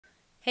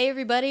Hey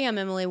everybody, I'm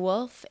Emily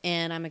Wolfe,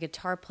 and I'm a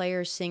guitar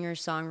player, singer,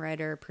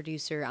 songwriter,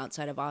 producer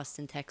outside of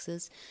Austin,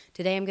 Texas.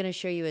 Today I'm going to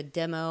show you a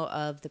demo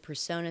of the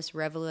PreSonus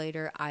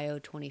Revelator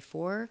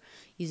io24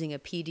 using a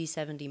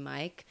PD-70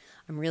 mic.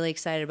 I'm really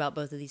excited about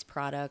both of these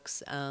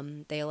products.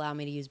 They allow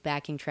me to use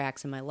backing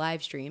tracks in my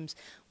live streams,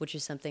 which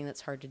is something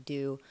that's hard to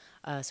do.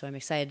 So I'm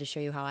excited to show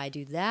you how I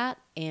do that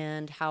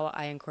and how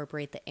I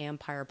incorporate the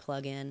Empire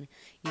plugin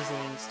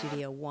using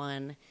Studio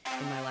One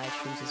in my live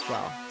streams as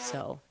well.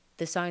 So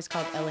this song is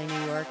called LA,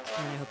 New York,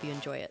 and I hope you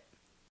enjoy it.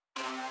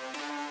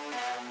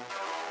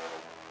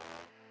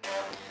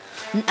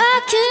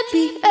 I can't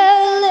be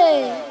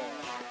LA,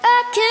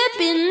 I can't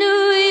be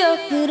New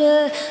York, but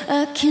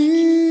I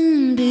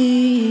can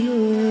be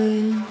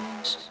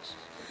yours.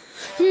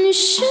 And your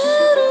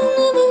shadow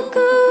never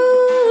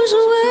goes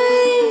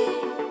away.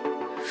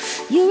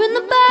 You're in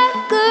the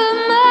back of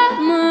my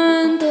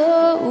mind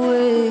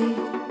always.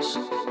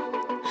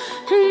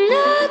 And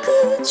I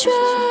could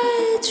try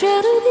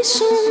to be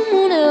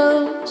someone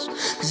else,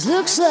 'cause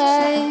looks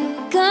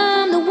like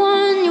I'm the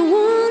one you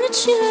wanna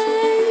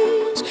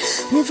change.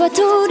 And if I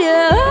told you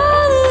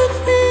all the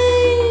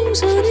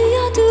things, honey,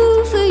 I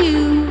do for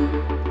you,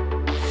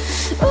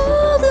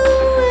 all the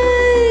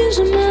ways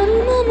I'm out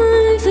of my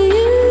mind for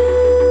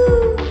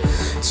you,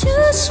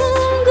 just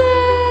one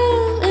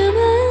girl, am I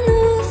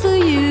enough for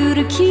you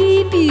to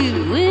keep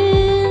you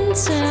in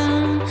town?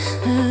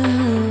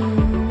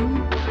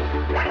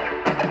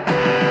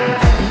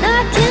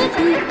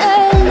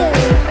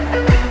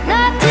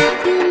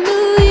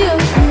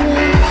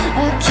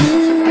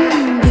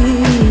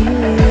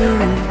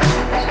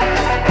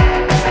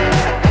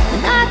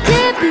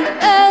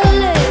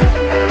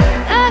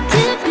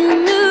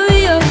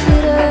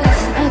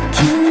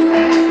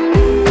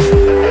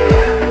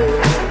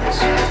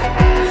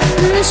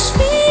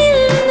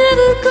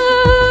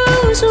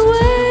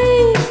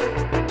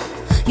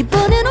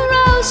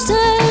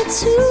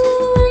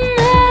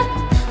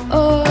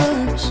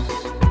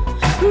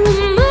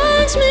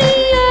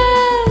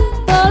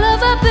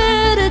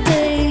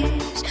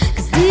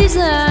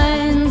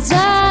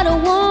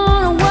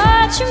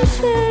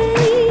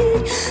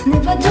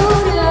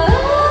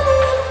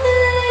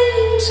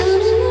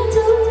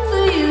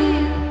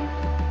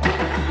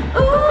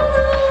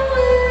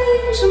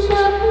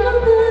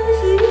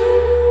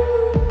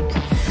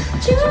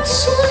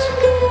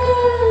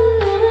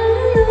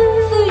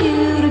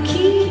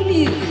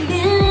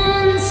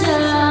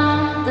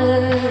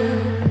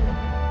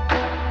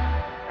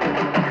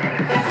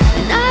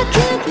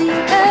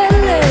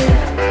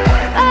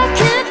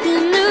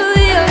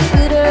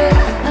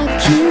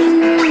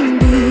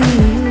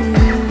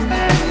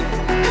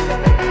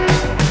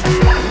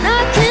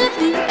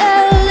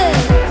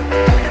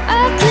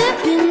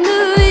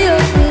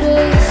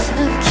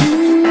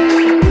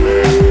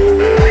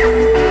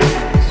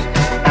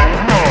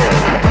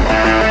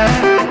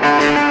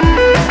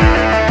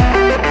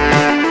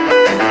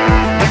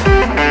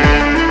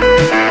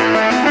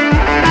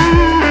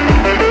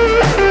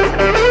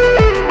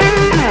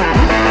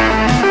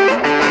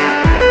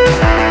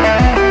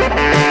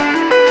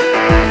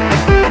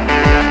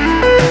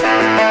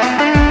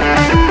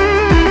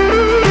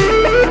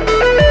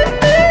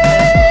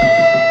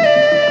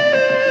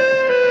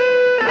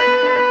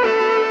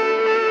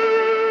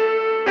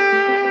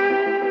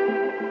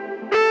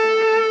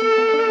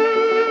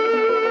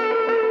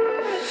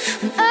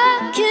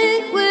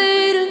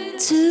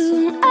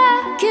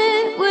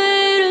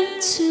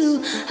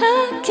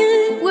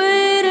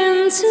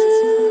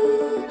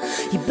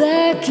 You're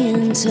back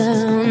in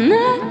town.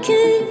 I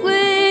can't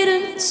wait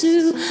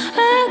until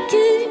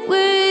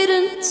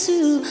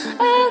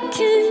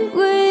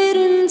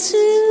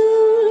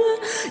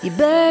you're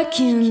back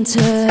in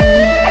town.